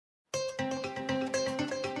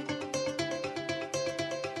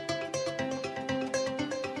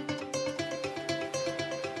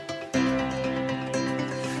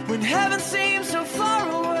when heaven seems so far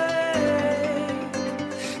away,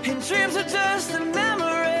 and dreams are just a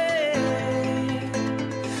memory.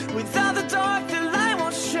 Without the dark, the light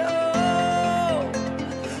won't show.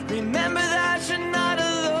 Remember that you're not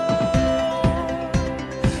alone.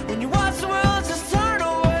 When you watch the world just turn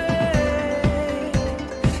away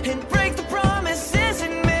and break the promises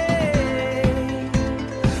it made.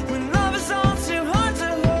 When love is all too hard to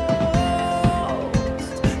hold,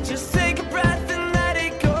 just take a breath and let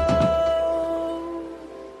it go.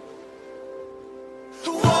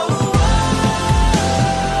 Whoa.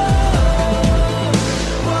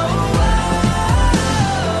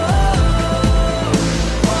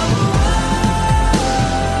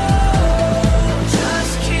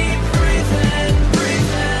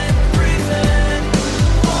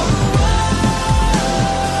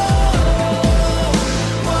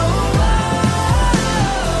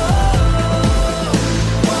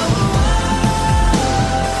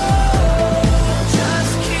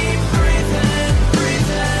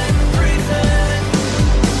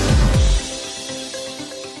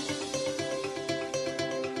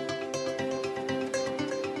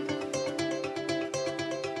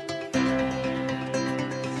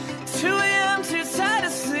 Too tired to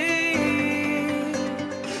sleep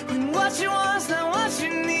when what you want's not what you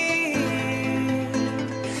need,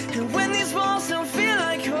 and when these walls don't feel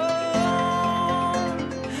like home,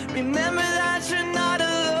 remember that you're not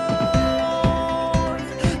alone.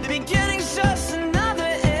 The beginning's just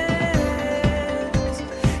another end.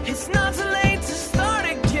 It's not too late to start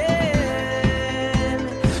again.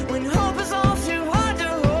 When hope is all too hard to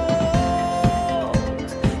hold,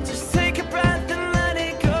 just take a breath and let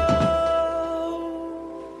it go.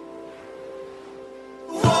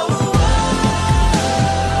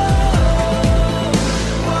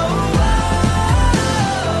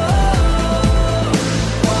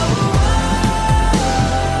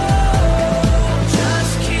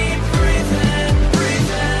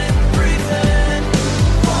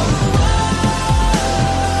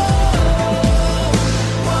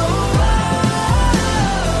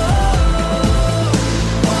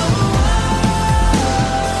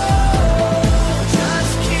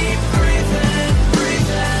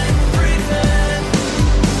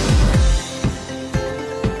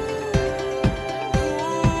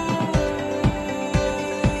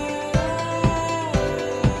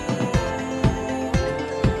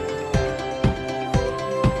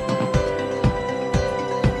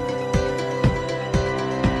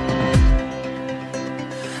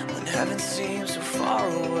 Heaven seems so far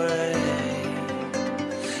away,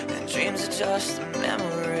 and dreams are just a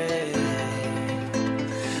memory.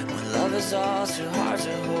 When love is all too hard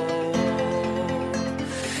to hold,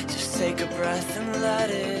 just take a breath and let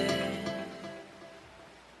it